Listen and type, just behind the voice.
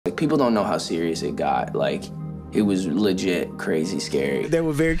people don't know how serious it got. Like, it was legit crazy scary. There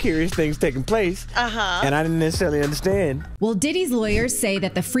were very curious things taking place, and I didn't necessarily understand. Well, Diddy's lawyers say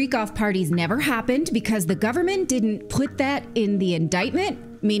that the freak-off parties never happened because the government didn't put that in the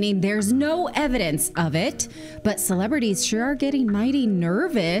indictment, meaning there's no evidence of it. But celebrities sure are getting mighty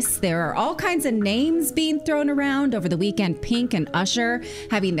nervous. There are all kinds of names being thrown around. Over the weekend, Pink and Usher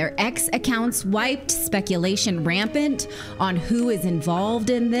having their X accounts wiped, speculation rampant on who is involved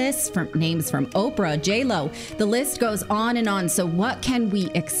in this, from names from Oprah, J-Lo. The list goes on and on. So what can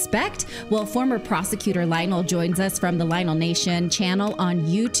we expect? Well, former prosecutor Lionel joins us from the Lionel Nation channel on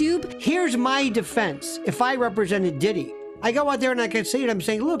YouTube. Here's my defense. If I represented Diddy, I go out there and I can see it. I'm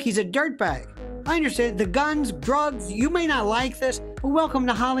saying, look, he's a dirtbag. I understand the guns, drugs. You may not like this, but welcome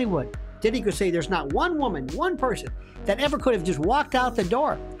to Hollywood. Diddy could say there's not one woman, one person that ever could have just walked out the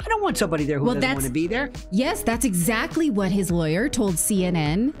door. I don't want somebody there who doesn't want to be there. Yes, that's exactly what his lawyer told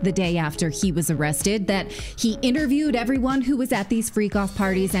CNN the day after he was arrested, that he interviewed everyone who was at these freak-off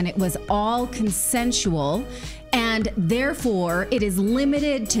parties and it was all consensual. And therefore, it is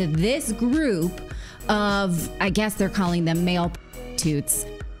limited to this group of, I guess they're calling them male prostitutes.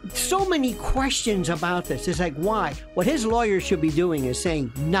 So many questions about this. It's like, why? What his lawyer should be doing is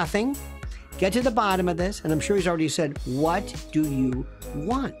saying nothing, get to the bottom of this, and I'm sure he's already said, what do you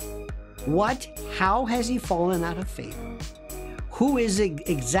want? How has he fallen out of favor? Who is it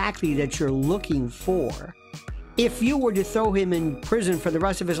exactly that you're looking for? If you were to throw him in prison for the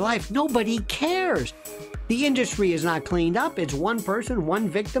rest of his life, nobody cares. The industry is not cleaned up. It's one person, one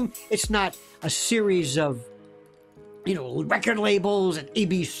victim. It's not a series of, record labels and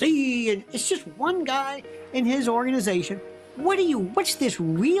ABC, and it's just one guy in his organization. What's this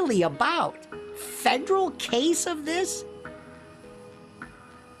really about? Federal case of this?